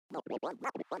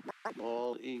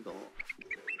Bald eagle.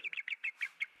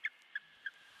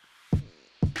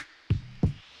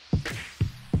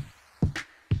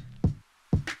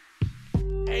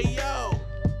 Hey yo,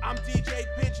 I'm DJ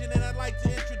Pigeon and I'd like to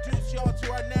introduce y'all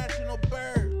to our national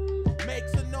bird. Make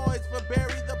some noise for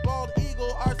Barry the bald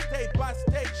eagle, our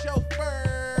state-by-state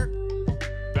chauffeur.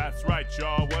 That's right,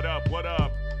 y'all. What up, what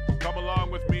up? Come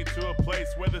along with me to a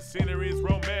place where the scenery's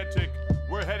romantic.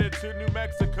 We're headed to New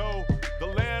Mexico, the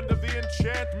land of the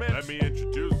enchantment. Let me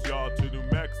introduce y'all to New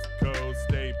Mexico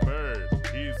state bird.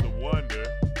 He's a wonder.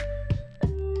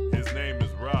 His name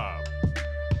is Rob,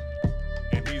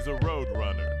 and he's a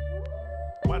Roadrunner.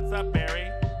 What's up, Barry?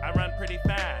 I run pretty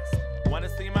fast. Wanna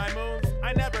see my moves?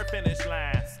 I never finish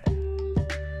last.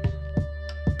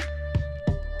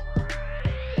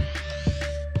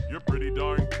 You're pretty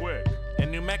darn quick.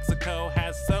 And New Mexico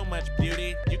has so much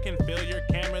beauty, you can fill your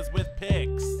cameras with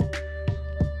pics.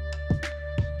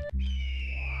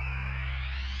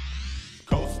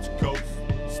 Coast to coast,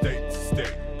 state to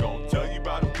state. Gonna tell you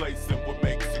about a place and what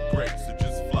makes it great. So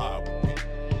just fly with me,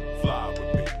 fly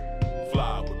with me,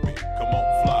 fly with me. Come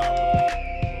on, fly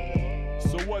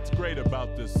with me. So what's great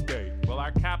about this state? Well,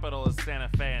 our capital is Santa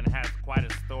Fe and has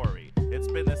quite a story. It's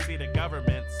been the seat of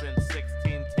government since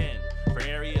 1610 for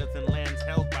areas and lands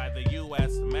held by the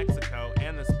U.S., Mexico,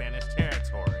 and the Spanish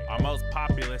territory. Our most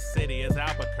populous city is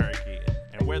Albuquerque,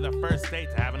 and we're the first state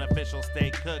to have an official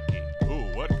state cookie.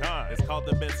 Ooh, what kind? It's called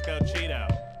the Bizcochito.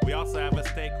 We also have a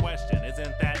state question.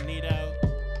 Isn't that neato?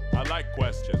 I like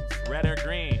questions. Red or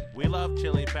green? We love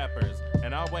chili peppers,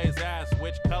 and always ask,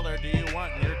 which color do you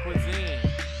want in your cuisine?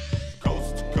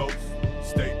 Coast to coast,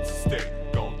 state to state.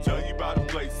 Gonna tell you about a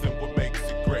place and what makes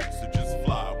it great. So just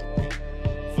fly with me,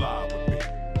 fly with me,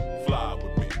 fly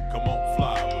with me. Come on,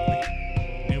 fly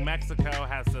with me. New Mexico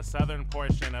has the southern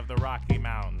portion of the Rocky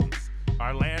Mountains.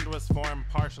 Our land was formed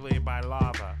partially by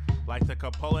lava, like the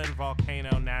Capulin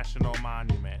Volcano National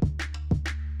Monument.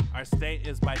 Our state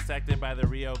is bisected by the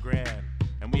Rio Grande,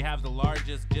 and we have the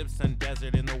largest gypsum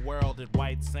desert in the world at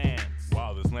White Sands.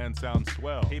 Wow, this land sounds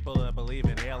swell. People that believe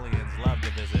in aliens love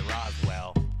to visit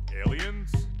Roswell.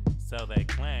 Aliens? So they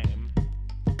claim.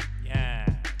 Yes.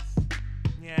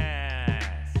 Yes.